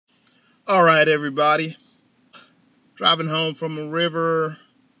All right, everybody. Driving home from a river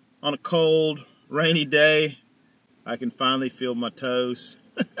on a cold, rainy day. I can finally feel my toes.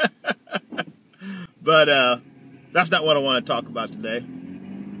 But that's not what I want to talk about today.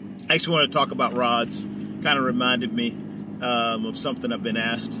 I actually want to talk about rods. Kind of reminded me of something I've been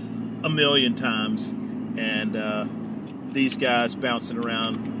asked a million times. And these guys bouncing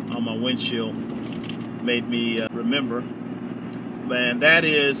around on my windshield made me remember. And that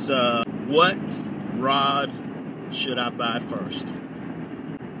is what rod should I buy first?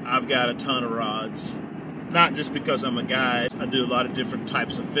 I've got a ton of rods, not just because I'm a guy. I do a lot of different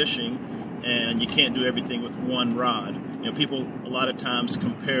types of fishing, and you can't do everything with one rod. You know, people a lot of times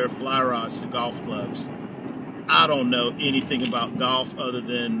compare fly rods to golf clubs. I don't know anything about golf other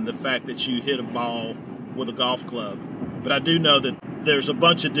than the fact that you hit a ball with a golf club. But I do know that there's a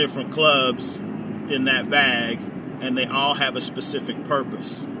bunch of different clubs in that bag, and they all have a specific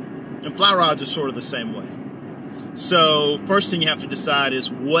purpose. And fly rods are sort of the same way. So first thing you have to decide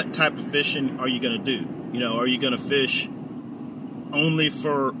is what type of fishing are you going to do? You know, are you going to fish only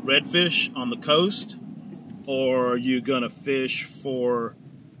for redfish on the coast? Or are you going to fish for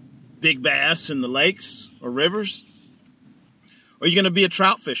big bass in the lakes or rivers? Or are you going to be a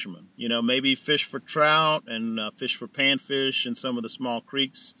trout fisherman? You know, maybe fish for trout and fish for panfish in some of the small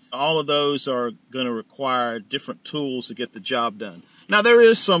creeks. All of those are going to require different tools to get the job done. Now, there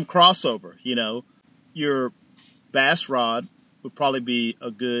is some crossover. You know, your bass rod would probably be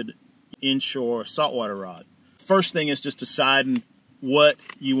a good inshore saltwater rod. First thing is just deciding what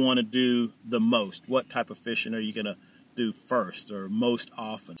you want to do the most. What type of fishing are you going to do first or most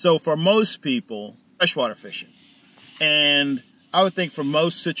often? So for most people, freshwater fishing. And I would think for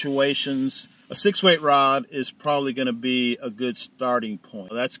most situations, a 6-weight rod is probably going to be a good starting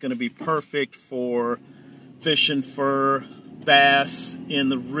point. That's going to be perfect for fishing for bass in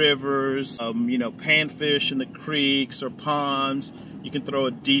the rivers, you know, panfish in the creeks or ponds. You can throw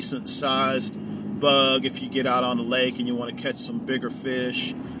a decent sized bug if you get out on the lake and you want to catch some bigger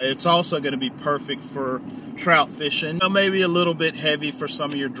fish. It's also going to be perfect for trout fishing. You know, maybe a little bit heavy for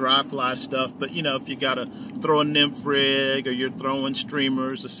some of your dry fly stuff, but you know, if you got to throw a nymph rig or you're throwing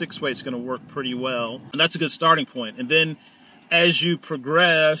streamers, a 6-weight is going to work pretty well. And that's a good starting point. And then as you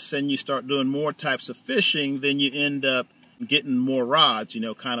progress and you start doing more types of fishing, then you end up getting more rods, you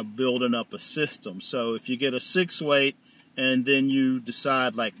know, kind of building up a system. So if you get a 6-weight and then you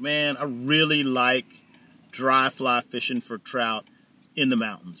decide like, man, I really like dry fly fishing for trout in the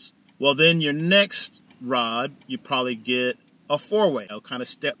mountains. Well, then your next rod, you probably get a 4-weight, you know, kind of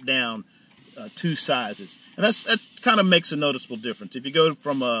step down 2 sizes. And that's kind of makes a noticeable difference. If you go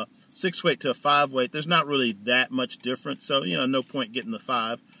from a 6-weight to a 5-weight, there's not really that much difference. So, you know, no point getting the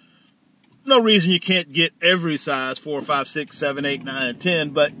 5. No reason you can't get every size, 4, 5, 6, 7, 8, 9, and 10,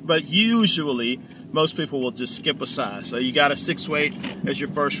 but usually most people will just skip a size. So you got a 6-weight as your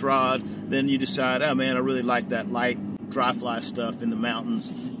first rod, then you decide, oh man, I really like that light dry fly stuff in the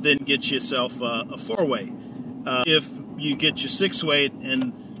mountains, then get yourself a 4-weight. If you get your 6-weight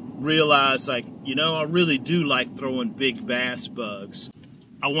and realize like, you know, I really do like throwing big bass bugs.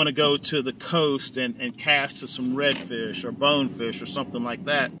 I want to go to the coast and cast to some redfish or bonefish or something like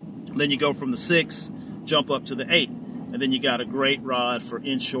that. Then you go from the 6, jump up to the 8, and then you got a great rod for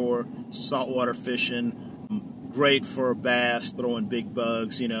inshore saltwater fishing, great for bass, throwing big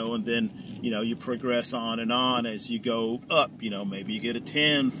bugs, you know, and then, you know, you progress on and on as you go up. You know, maybe you get a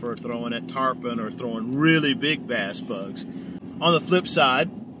 10 for throwing at tarpon or throwing really big bass bugs. On the flip side,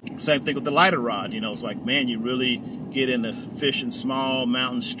 same thing with the lighter rod. You know, it's like, man, you really get into fishing small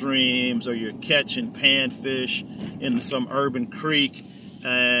mountain streams, or you're catching panfish in some urban creek,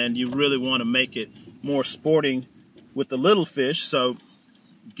 and you really want to make it more sporting with the little fish, so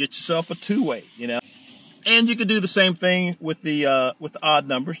get yourself a 2-weight, you know. And you could do the same thing with the odd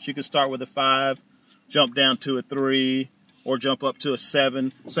numbers. You could start with a 5, jump down to a 3, or jump up to a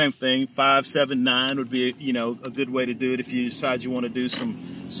 7. Same thing, 5, 7, 9 would be, you know, a good way to do it if you decide you want to do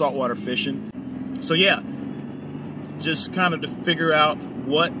some saltwater fishing. So yeah, just kind of to figure out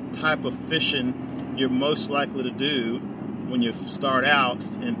what type of fishing you're most likely to do when you start out,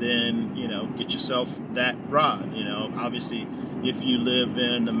 and then, you know, get yourself that rod. You know, obviously if you live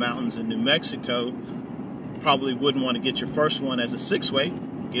in the mountains in New Mexico, probably wouldn't want to get your first one as a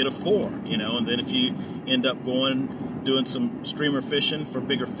 6-weight, get a 4, you know, and then if you end up doing some streamer fishing for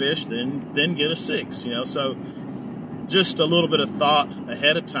bigger fish, then get a 6, you know. So just a little bit of thought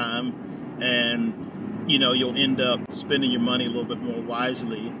ahead of time, and you know, you'll end up spending your money a little bit more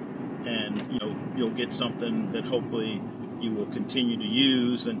wisely, and you know, you'll get something that hopefully you will continue to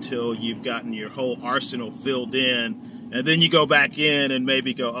use until you've gotten your whole arsenal filled in And then you go back in and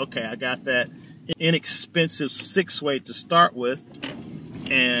maybe go, okay, I got that inexpensive 6-weight to start with,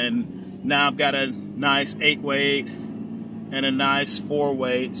 and now I've got a nice 8-weight and a nice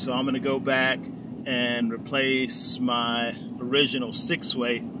 4-weight, so I'm going to go back and replace my original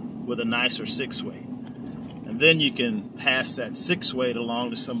 6-weight with a nicer 6-weight. And then you can pass that 6-weight along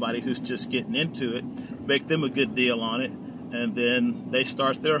to somebody who's just getting into it, make them a good deal on it, and then they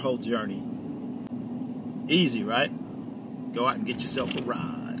start their whole journey. Easy, right? Go out and get yourself a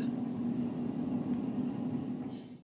rod.